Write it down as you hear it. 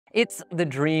It's the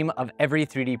dream of every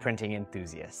 3D printing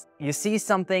enthusiast. You see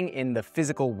something in the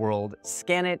physical world,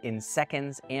 scan it in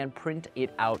seconds, and print it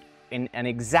out in an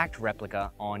exact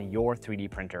replica on your 3D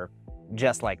printer,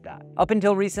 just like that. Up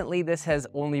until recently, this has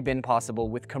only been possible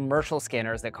with commercial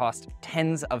scanners that cost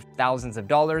tens of thousands of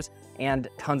dollars and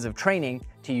tons of training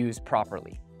to use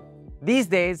properly. These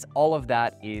days, all of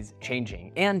that is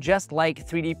changing, and just like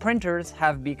 3D printers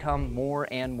have become more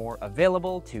and more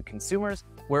available to consumers,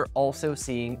 we're also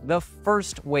seeing the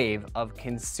first wave of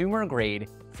consumer-grade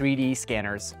 3D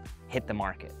scanners hit the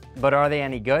market. But are they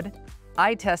any good?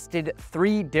 I tested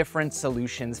 3 different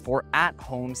solutions for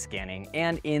at-home scanning,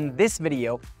 and in this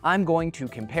video, I'm going to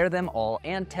compare them all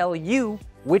and tell you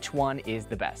which one is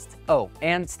the best. Oh,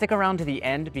 and stick around to the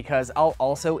end because I'll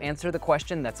also answer the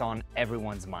question that's on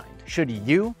everyone's mind. Should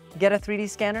you get a 3D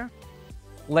scanner?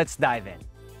 Let's dive in.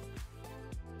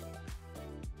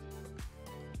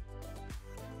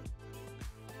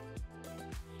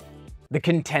 The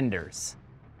contenders.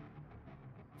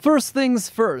 First things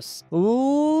first,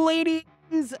 ladies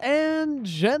and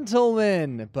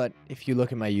gentlemen. But if you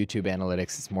look at my YouTube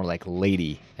analytics, it's more like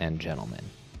lady and gentlemen.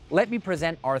 Let me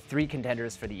present our 3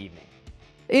 contenders for the evening.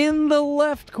 In the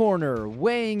left corner,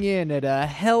 weighing in at a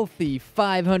healthy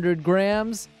 500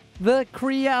 grams, the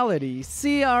Creality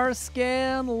CR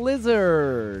Scan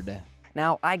Lizard.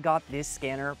 Now, I got this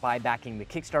scanner by backing the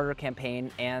Kickstarter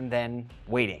campaign and then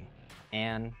waiting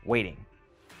and waiting,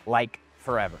 like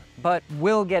forever. But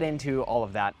we'll get into all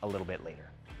of that a little bit later.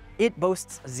 It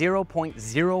boasts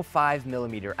 0.05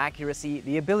 millimeter accuracy,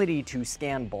 the ability to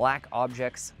scan black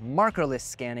objects, markerless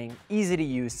scanning, easy to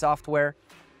use software,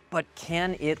 but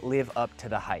can it live up to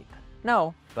the hype?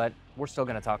 No, but we're still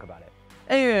gonna talk about it.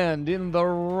 And in the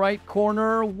right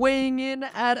corner, weighing in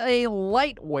at a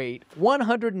lightweight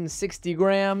 160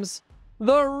 grams,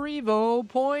 the Revo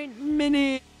Point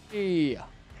Mini.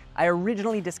 I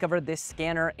originally discovered this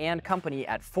scanner and company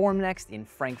at Formnext in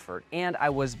Frankfurt, and I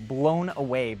was blown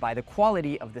away by the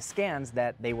quality of the scans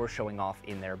that they were showing off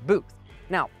in their booth.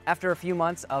 Now, after a few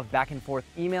months of back and forth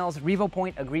emails,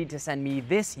 RevoPoint agreed to send me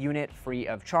this unit free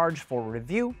of charge for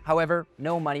review. However,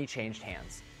 no money changed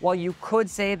hands. While you could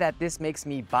say that this makes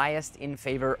me biased in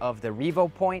favor of the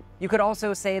RevoPoint, you could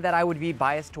also say that I would be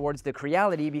biased towards the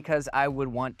Creality because I would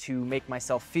want to make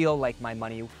myself feel like my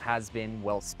money has been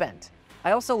well spent.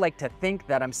 I also like to think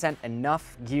that I'm sent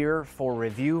enough gear for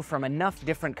review from enough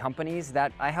different companies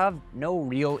that I have no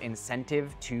real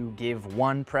incentive to give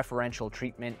one preferential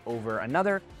treatment over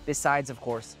another, besides, of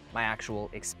course, my actual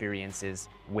experiences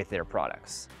with their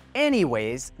products.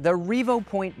 Anyways, the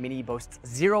RevoPoint Mini boasts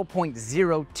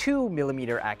 0.02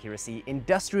 millimeter accuracy,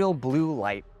 industrial blue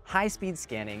light, high-speed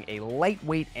scanning, a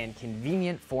lightweight and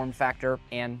convenient form factor,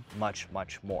 and much,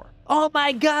 much more. Oh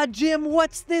my God, Jim,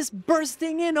 what's this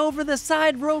bursting in over the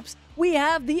side ropes? We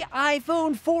have the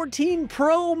iPhone 14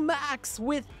 Pro Max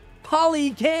with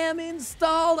Polycam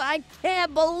installed. I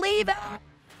can't believe it.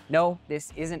 No,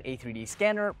 this isn't a 3D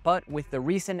scanner, but with the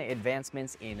recent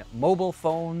advancements in mobile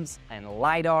phones and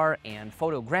LiDAR and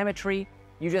photogrammetry,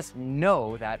 you just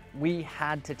know that we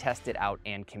had to test it out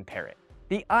and compare it.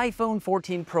 The iPhone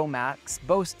 14 Pro Max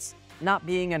boasts not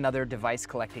being another device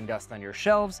collecting dust on your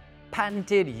shelves,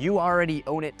 patented you already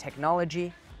own it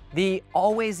technology, the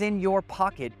always in your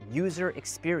pocket user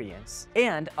experience,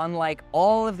 and unlike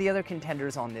all of the other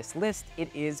contenders on this list, it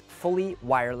is fully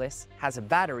wireless, has a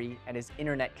battery, and is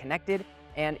internet connected,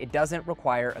 and it doesn't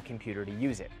require a computer to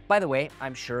use it. By the way,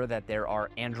 I'm sure that there are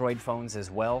Android phones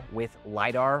as well with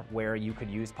LiDAR where you could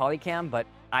use Polycam, but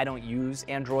I don't use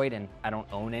Android and I don't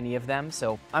own any of them,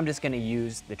 so I'm just gonna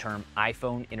use the term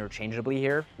iPhone interchangeably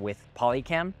here with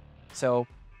Polycam, so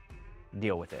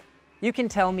deal with it. You can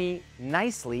tell me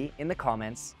nicely in the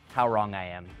comments how wrong I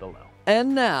am below.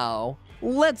 And now,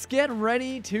 let's get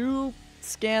ready to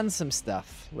scan some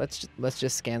stuff. Let's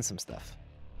just scan some stuff.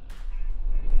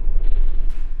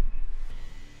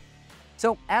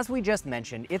 So as we just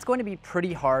mentioned, it's going to be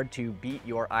pretty hard to beat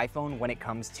your iPhone when it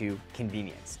comes to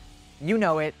convenience. You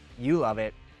know it, you love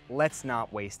it, let's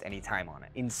not waste any time on it.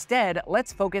 Instead,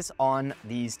 let's focus on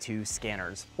these 2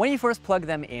 scanners. When you first plug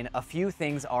them in, a few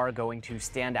things are going to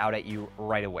stand out at you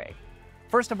right away.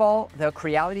 First of all, the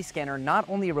Creality scanner not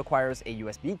only requires a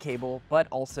USB cable, but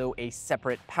also a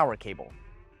separate power cable,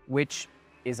 which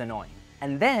is annoying.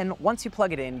 And then, once you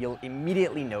plug it in, you'll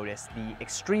immediately notice the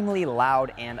extremely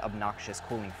loud and obnoxious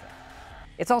cooling fan.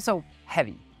 It's also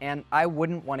heavy, and I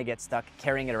wouldn't want to get stuck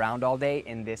carrying it around all day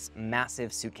in this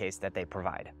massive suitcase that they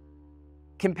provide.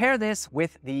 Compare this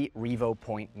with the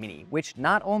RevoPoint Mini, which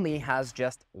not only has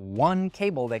just one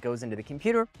cable that goes into the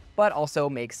computer, but also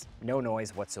makes no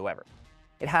noise whatsoever.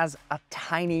 It has a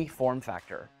tiny form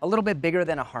factor, a little bit bigger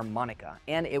than a harmonica,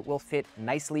 and it will fit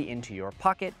nicely into your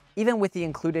pocket, even with the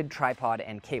included tripod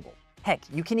and cable. Heck,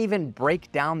 you can even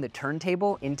break down the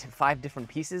turntable into 5 different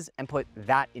pieces and put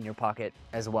that in your pocket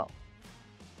as well.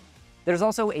 There's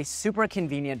also a super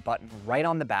convenient button right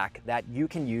on the back that you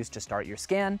can use to start your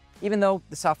scan, even though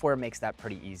the software makes that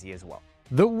pretty easy as well.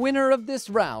 The winner of this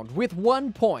round with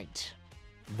 1 point,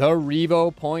 the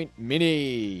Revo Point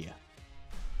Mini.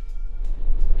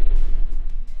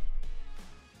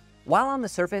 While on the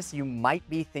surface, you might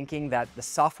be thinking that the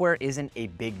software isn't a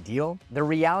big deal, the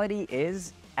reality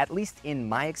is, at least in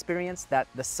my experience, that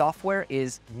the software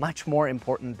is much more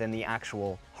important than the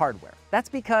actual hardware. That's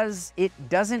because it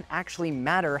doesn't actually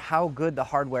matter how good the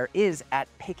hardware is at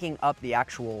picking up the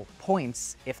actual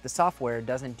points if the software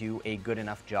doesn't do a good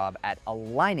enough job at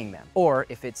aligning them, or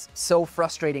if it's so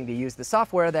frustrating to use the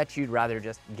software that you'd rather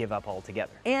just give up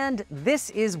altogether. And this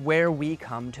is where we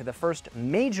come to the first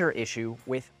major issue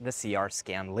with the CR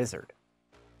Scan Lizard.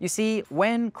 You see,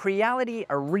 when Creality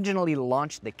originally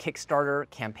launched the Kickstarter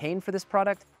campaign for this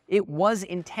product, it was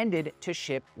intended to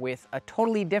ship with a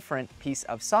totally different piece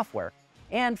of software.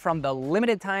 And from the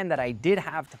limited time that I did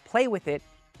have to play with it,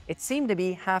 it seemed to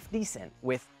be half decent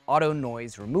with auto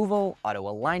noise removal, auto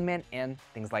alignment, and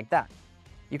things like that.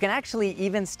 You can actually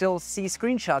even still see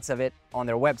screenshots of it on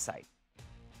their website.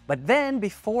 But then,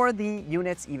 before the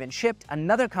units even shipped,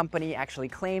 another company actually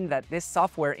claimed that this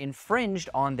software infringed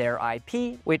on their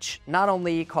IP, which not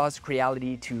only caused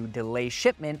Creality to delay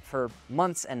shipment for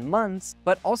months and months,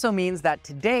 but also means that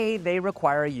today they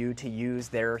require you to use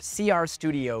their CR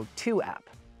Studio 2 app.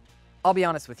 I'll be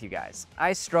honest with you guys,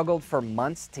 I struggled for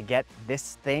months to get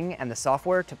this thing and the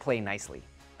software to play nicely.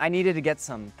 I needed to get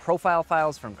some profile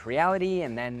files from Creality,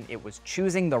 and then it was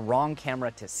choosing the wrong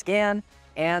camera to scan.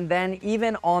 And then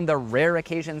even on the rare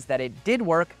occasions that it did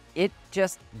work, it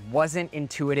just wasn't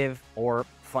intuitive or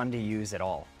fun to use at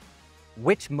all.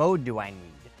 Which mode do I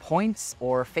need? Points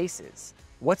or faces?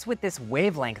 What's with this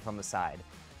wavelength on the side?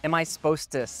 Am I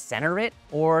supposed to center it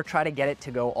or try to get it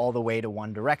to go all the way to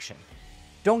one direction?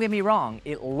 Don't get me wrong,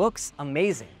 it looks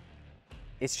amazing.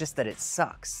 It's just that it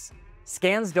sucks.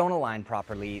 Scans don't align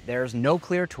properly, there's no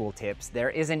clear tooltips, there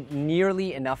isn't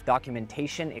nearly enough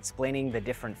documentation explaining the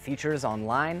different features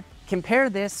online. Compare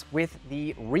this with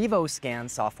the Revo Scan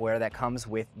software that comes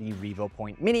with the Revo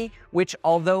Point Mini, which,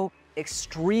 although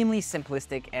extremely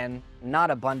simplistic and not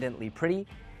abundantly pretty,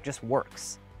 just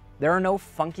works. There are no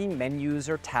funky menus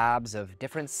or tabs of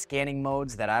different scanning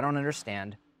modes that I don't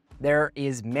understand. There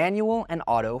is manual and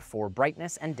auto for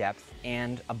brightness and depth,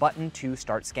 and a button to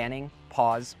start scanning,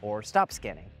 pause, or stop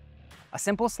scanning. A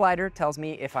simple slider tells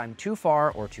me if I'm too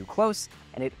far or too close,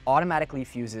 and it automatically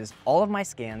fuses all of my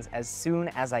scans as soon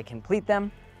as I complete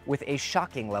them with a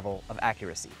shocking level of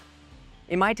accuracy.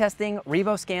 In my testing,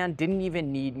 RevoScan didn't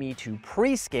even need me to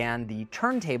pre-scan the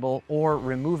turntable or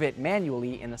remove it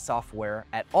manually in the software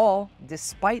at all,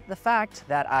 despite the fact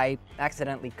that I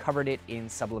accidentally covered it in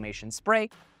sublimation spray,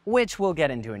 which we'll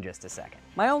get into in just a second.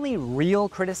 My only real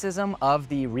criticism of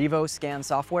the Revo Scan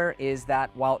software is that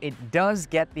while it does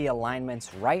get the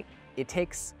alignments right, it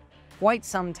takes quite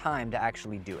some time to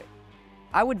actually do it.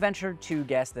 I would venture to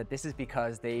guess that this is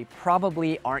because they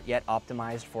probably aren't yet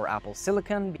optimized for Apple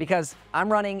Silicon, because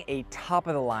I'm running a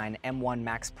top-of-the-line M1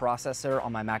 Max processor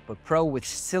on my MacBook Pro with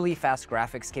silly fast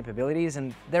graphics capabilities,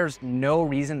 and there's no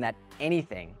reason that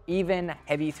anything, even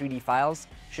heavy 3D files,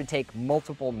 should take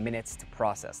multiple minutes to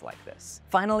process like this.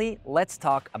 Finally, let's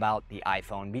talk about the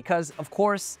iPhone, because of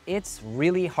course, it's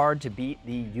really hard to beat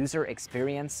the user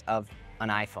experience of an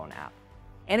iPhone app.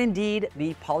 And indeed,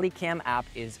 the Polycam app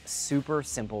is super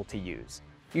simple to use.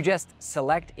 You just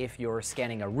select if you're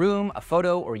scanning a room, a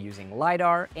photo, or using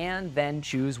LiDAR, and then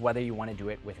choose whether you want to do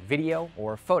it with video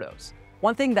or photos.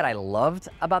 One thing that I loved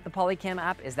about the Polycam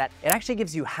app is that it actually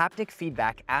gives you haptic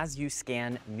feedback as you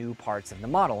scan new parts of the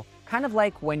model, kind of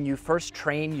like when you first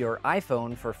train your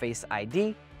iPhone for Face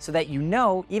ID, so that you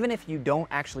know, even if you don't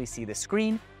actually see the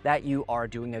screen, that you are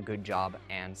doing a good job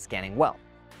and scanning well.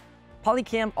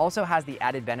 Polycam also has the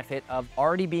added benefit of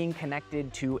already being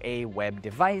connected to a web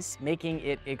device, making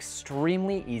it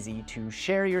extremely easy to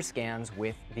share your scans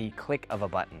with the click of a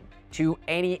button to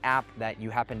any app that you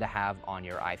happen to have on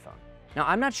your iPhone. Now,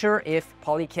 I'm not sure if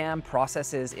Polycam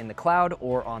processes in the cloud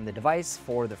or on the device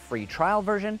for the free trial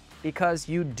version, because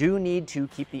you do need to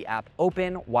keep the app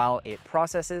open while it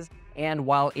processes. And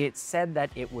while it said that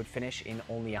it would finish in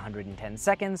only 110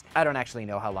 seconds, I don't actually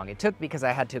know how long it took because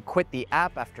I had to quit the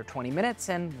app after 20 minutes,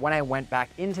 and when I went back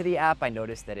into the app, I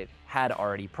noticed that it had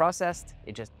already processed,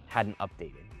 it just hadn't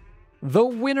updated. The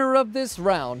winner of this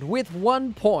round with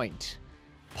 1 point,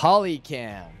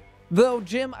 Polycam. Though,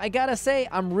 Jim, I gotta say,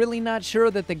 I'm really not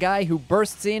sure that the guy who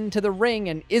bursts into the ring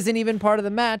and isn't even part of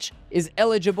the match is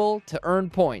eligible to earn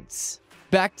points.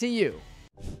 Back to you.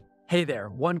 Hey there,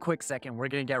 one quick second, we're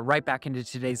gonna get right back into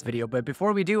today's video, but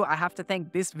before we do, I have to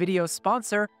thank this video's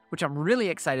sponsor, which I'm really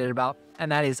excited about, and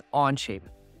that is Onshape.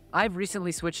 I've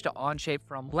recently switched to Onshape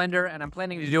from Blender, and I'm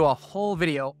planning to do a whole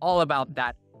video all about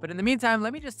that. But in the meantime,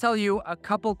 let me just tell you a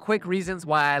couple quick reasons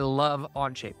why I love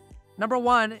Onshape. Number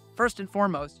one, first and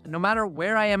foremost, no matter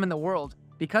where I am in the world,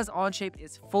 because Onshape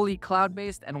is fully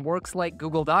cloud-based and works like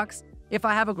Google Docs, if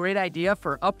I have a great idea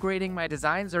for upgrading my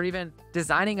designs or even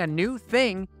designing a new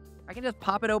thing, I can just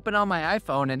pop it open on my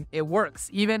iPhone and it works.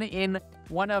 Even in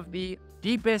one of the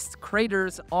deepest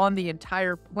craters on the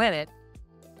entire planet,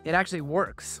 it actually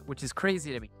works, which is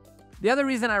crazy to me. The other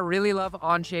reason I really love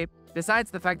Onshape,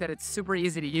 besides the fact that it's super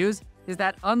easy to use, is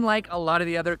that unlike a lot of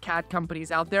the other CAD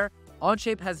companies out there,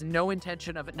 Onshape has no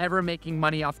intention of ever making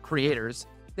money off creators.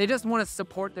 They just want to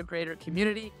support the creator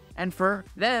community, and for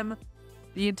them,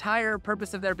 the entire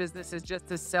purpose of their business is just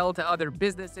to sell to other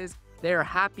businesses. They're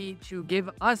happy to give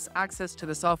us access to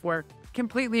the software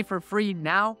completely for free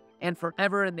now and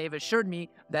forever, and they've assured me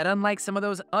that unlike some of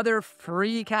those other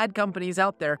free CAD companies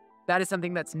out there, that is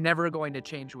something that's never going to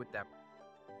change with them.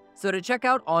 So to check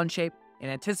out Onshape, in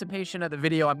anticipation of the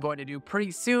video I'm going to do pretty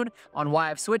soon on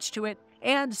why I've switched to it,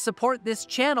 and support this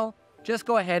channel, just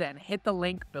go ahead and hit the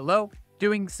link below.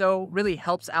 Doing so really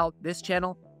helps out this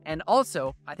channel, and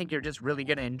also, I think you're just really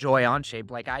gonna enjoy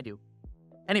Onshape like I do.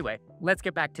 Anyway, let's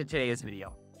get back to today's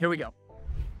video. Here we go.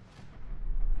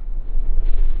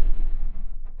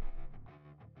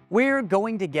 We're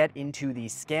going to get into the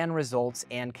scan results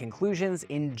and conclusions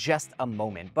in just a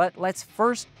moment, but let's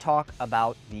first talk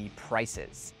about the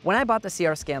prices. When I bought the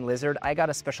CR Scan Lizard, I got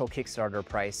a special Kickstarter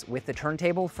price with the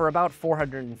turntable for about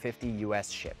 $450 US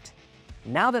shipped.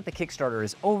 Now that the Kickstarter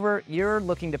is over, you're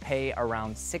looking to pay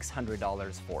around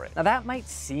 $600 for it. Now that might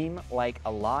seem like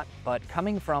a lot, but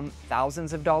coming from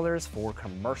thousands of dollars for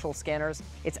commercial scanners,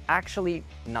 it's actually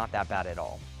not that bad at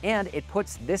all. And it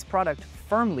puts this product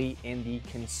firmly in the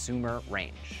consumer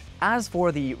range. As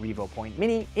for the RevoPoint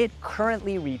Mini, it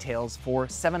currently retails for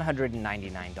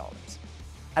 $799.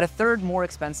 At a third more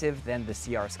expensive than the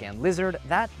CR Scan Lizard,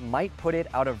 that might put it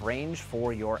out of range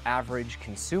for your average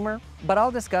consumer, but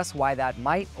I'll discuss why that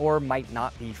might or might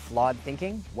not be flawed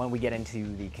thinking when we get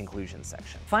into the conclusion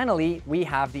section. Finally, we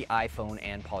have the iPhone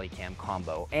and Polycam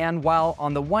combo, and while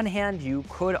on the one hand you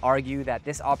could argue that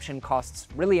this option costs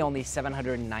really only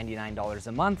 $799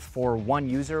 a month for one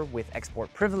user with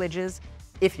export privileges,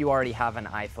 if you already have an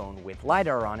iPhone with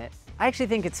LiDAR on it, I actually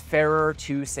think it's fairer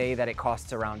to say that it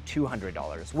costs around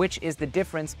 $200, which is the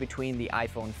difference between the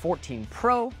iPhone 14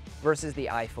 Pro versus the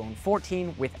iPhone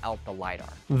 14 without the LiDAR.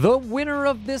 The winner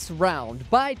of this round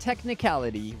by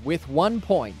technicality with 1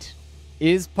 point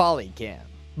is Polycam,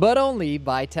 but only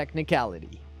by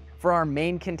technicality. For our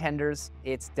main contenders,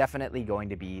 it's definitely going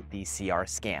to be the CR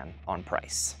Scan on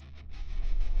price.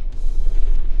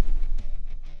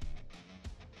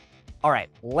 All right,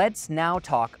 let's now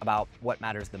talk about what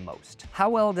matters the most. How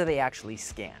well do they actually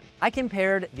scan? I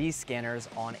compared these scanners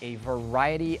on a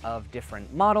variety of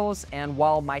different models, and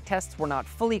while my tests were not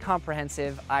fully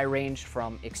comprehensive, I ranged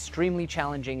from extremely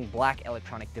challenging black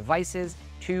electronic devices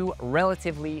to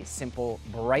relatively simple,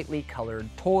 brightly colored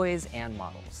toys and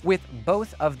models. With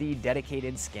both of the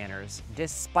dedicated scanners,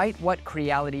 despite what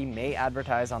Creality may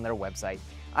advertise on their website,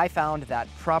 I found that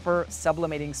proper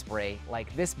sublimating spray,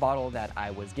 like this bottle that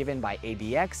I was given by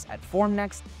ABX at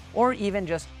Formnext, or even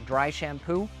just dry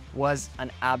shampoo, was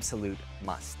an absolute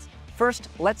must. First,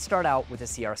 let's start out with the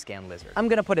CR Scan Lizard. I'm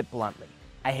gonna put it bluntly,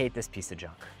 I hate this piece of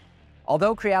junk.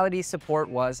 Although Creality's support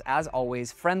was, as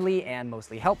always, friendly and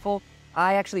mostly helpful,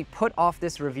 I actually put off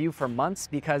this review for months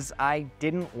because I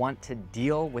didn't want to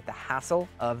deal with the hassle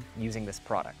of using this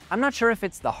product. I'm not sure if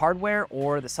it's the hardware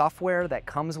or the software that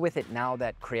comes with it now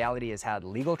that Creality has had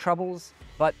legal troubles,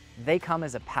 but they come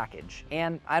as a package,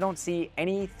 and I don't see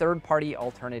any third-party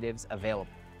alternatives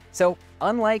available. So,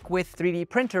 unlike with 3D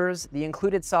printers, the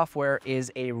included software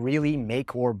is a really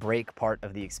make or break part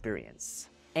of the experience.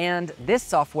 And this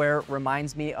software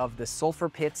reminds me of the sulfur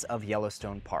pits of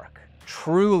Yellowstone Park.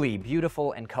 Truly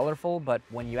beautiful and colorful, but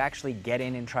when you actually get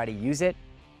in and try to use it,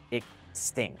 it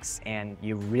stinks, and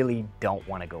you really don't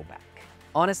want to go back.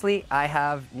 Honestly, I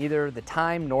have neither the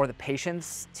time nor the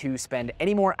patience to spend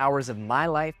any more hours of my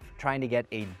life trying to get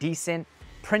a decent,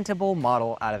 printable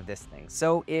model out of this thing.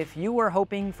 So if you were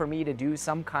hoping for me to do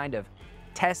some kind of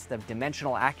test of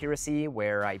dimensional accuracy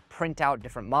where I print out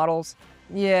different models,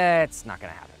 yeah, it's not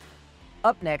gonna happen.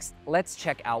 Up next, let's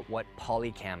check out what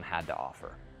Polycam had to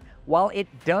offer. While it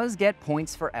does get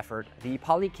points for effort, the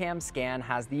Polycam scan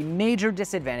has the major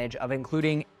disadvantage of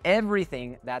including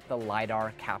everything that the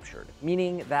LiDAR captured,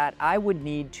 meaning that I would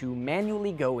need to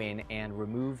manually go in and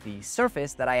remove the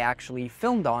surface that I actually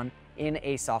filmed on in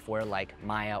a software like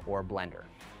Maya or Blender.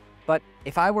 But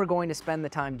if I were going to spend the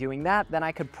time doing that, then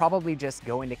I could probably just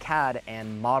go into CAD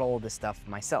and model the stuff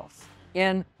myself.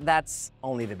 And that's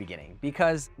only the beginning,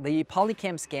 because the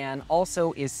Polycam scan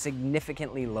also is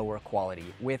significantly lower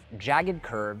quality, with jagged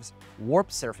curves,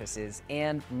 warped surfaces,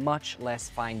 and much less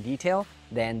fine detail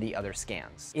than the other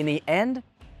scans. In the end,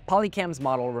 Polycam's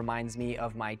model reminds me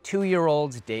of my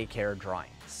 2-year-old's daycare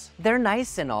drawings. They're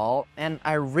nice and all, and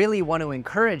I really want to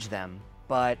encourage them,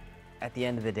 but at the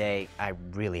end of the day, I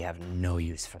really have no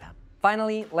use for them.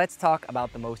 Finally, let's talk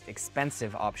about the most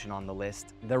expensive option on the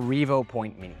list, the Revo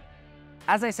Point Mini.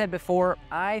 As I said before,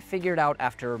 I figured out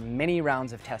after many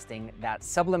rounds of testing that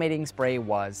sublimating spray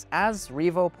was, as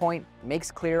Revo Point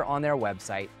makes clear on their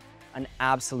website, an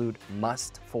absolute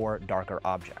must for darker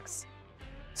objects.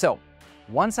 So,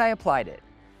 once I applied it,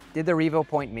 did the Revo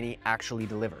Point Mini actually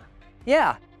deliver?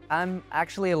 Yeah, I'm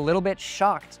actually a little bit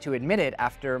shocked to admit it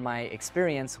after my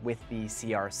experience with the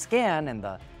CR scan and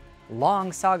the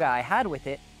long saga I had with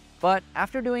it, but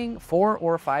after doing 4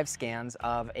 or 5 scans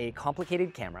of a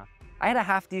complicated camera, I had a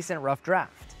half-decent rough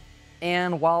draft.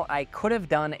 And while I could have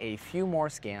done a few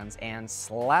more scans and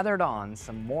slathered on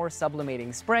some more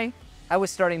sublimating spray, I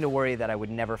was starting to worry that I would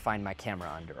never find my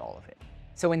camera under all of it.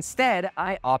 So instead,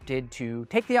 I opted to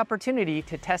take the opportunity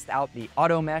to test out the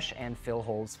auto mesh and fill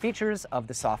holes features of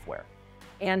the software.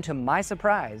 And to my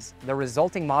surprise, the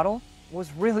resulting model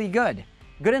was really good.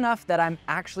 Good enough that I'm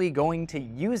actually going to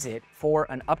use it for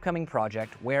an upcoming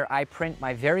project where I print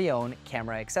my very own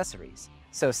camera accessories.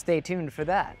 So stay tuned for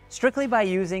that. Strictly by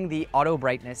using the auto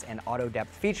brightness and auto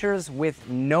depth features with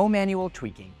no manual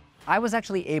tweaking, I was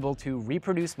actually able to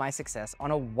reproduce my success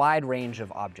on a wide range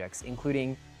of objects,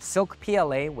 including silk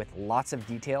PLA with lots of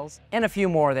details, and a few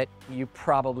more that you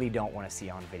probably don't want to see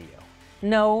on video.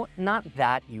 No, not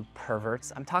that, you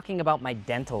perverts. I'm talking about my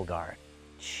dental guard.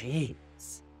 Jeez.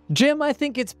 Jim, I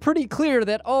think it's pretty clear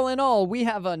that all in all, we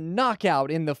have a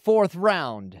knockout in the 4th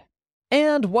round.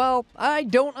 And while I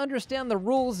don't understand the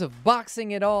rules of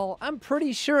boxing at all, I'm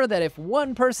pretty sure that if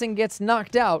one person gets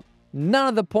knocked out, none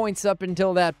of the points up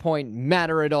until that point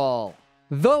matter at all.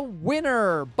 The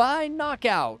winner by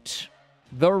knockout,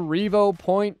 the Revo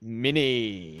Point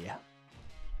Mini.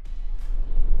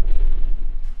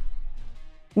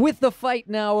 With the fight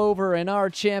now over and our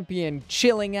champion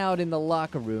chilling out in the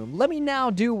locker room, let me now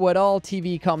do what all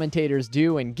TV commentators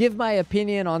do and give my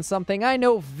opinion on something I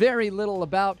know very little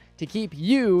about to keep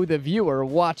you, the viewer,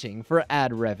 watching for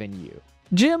ad revenue.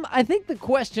 Jim, I think the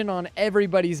question on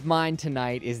everybody's mind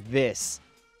tonight is this: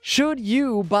 should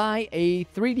you buy a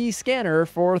 3D scanner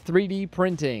for 3D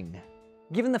printing?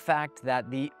 Given the fact that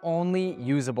the only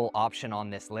usable option on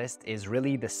this list is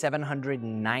really the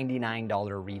 $799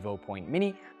 Revo Point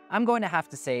Mini, I'm going to have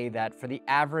to say that for the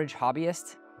average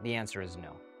hobbyist, the answer is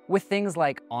no. With things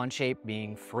like Onshape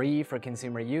being free for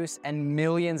consumer use and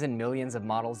millions of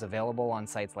models available on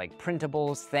sites like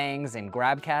Printables, Thangs, and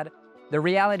GrabCAD, the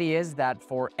reality is that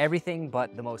for everything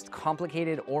but the most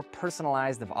complicated or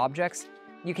personalized of objects,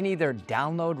 you can either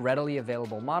download readily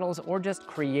available models or just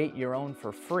create your own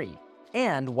for free.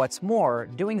 And what's more,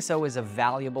 doing so is a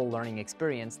valuable learning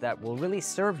experience that will really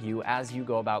serve you as you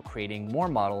go about creating more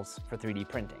models for 3D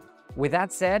printing. With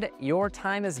that said, your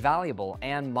time is valuable,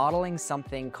 and modeling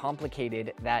something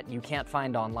complicated that you can't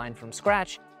find online from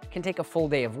scratch can take a full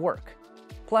day of work.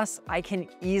 Plus, I can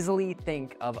easily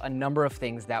think of a number of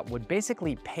things that would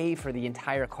basically pay for the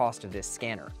entire cost of this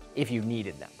scanner, if you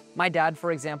needed them. My dad,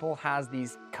 for example, has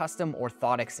these custom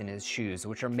orthotics in his shoes,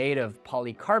 which are made of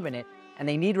polycarbonate, and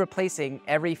they need replacing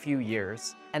every few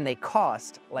years, and they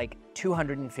cost like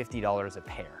 $250 a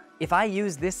pair. If I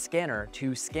use this scanner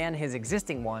to scan his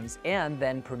existing ones and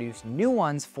then produce new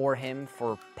ones for him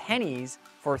for pennies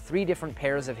for 3 different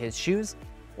pairs of his shoes,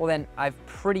 well then I've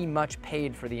pretty much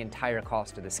paid for the entire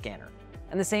cost of the scanner.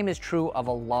 And the same is true of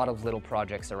a lot of little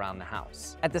projects around the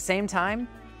house. At the same time,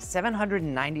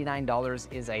 $799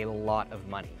 is a lot of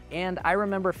money. And I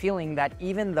remember feeling that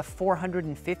even the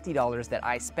 $450 that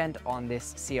I spent on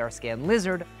this CR Scan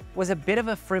Lizard was a bit of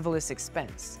a frivolous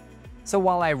expense. So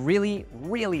while I really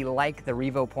like the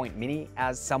Revo Point Mini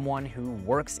as someone who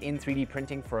works in 3D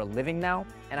printing for a living now,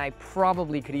 and I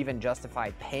probably could even justify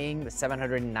paying the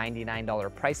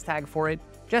 $799 price tag for it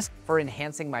just for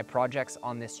enhancing my projects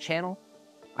on this channel,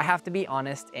 I have to be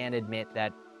honest and admit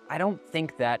that I don't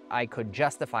think that I could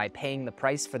justify paying the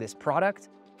price for this product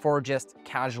for just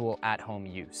casual at-home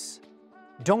use.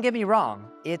 Don't get me wrong,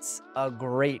 it's a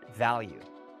great value.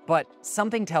 But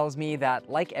something tells me that,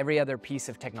 like every other piece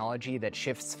of technology that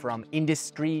shifts from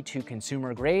industry to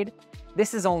consumer grade,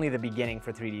 this is only the beginning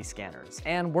for 3D scanners,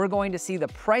 and we're going to see the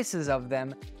prices of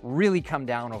them really come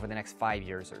down over the next 5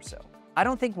 years or so. I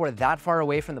don't think we're that far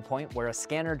away from the point where a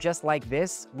scanner just like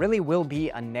this really will be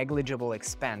a negligible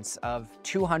expense of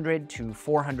 $200 to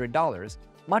 $400,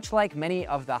 much like many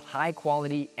of the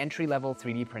high-quality entry-level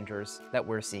 3D printers that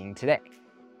we're seeing today.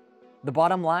 The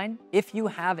bottom line, if you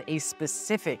have a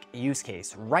specific use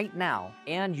case right now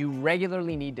and you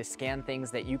regularly need to scan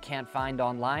things that you can't find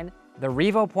online, the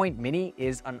RevoPoint Mini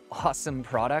is an awesome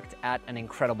product at an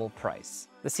incredible price.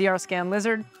 The CR Scan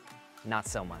Lizard, not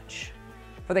so much.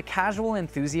 For the casual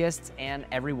enthusiasts and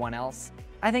everyone else,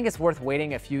 I think it's worth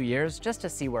waiting a few years just to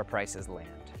see where prices land.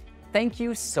 Thank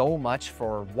you so much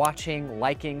for watching,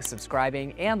 liking,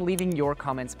 subscribing, and leaving your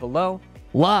comments below.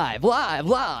 Live!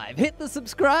 Hit the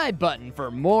subscribe button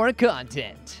for more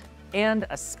content. And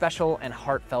a special and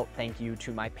heartfelt thank you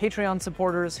to my Patreon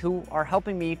supporters who are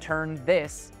helping me turn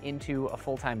this into a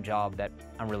full-time job that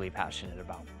I'm really passionate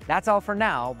about. That's all for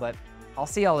now, but I'll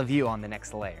see all of you on the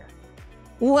next layer.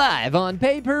 Live on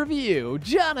pay-per-view,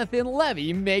 Jonathan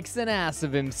Levy makes an ass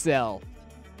of himself.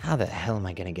 How the hell am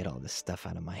I gonna get all this stuff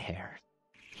out of my hair?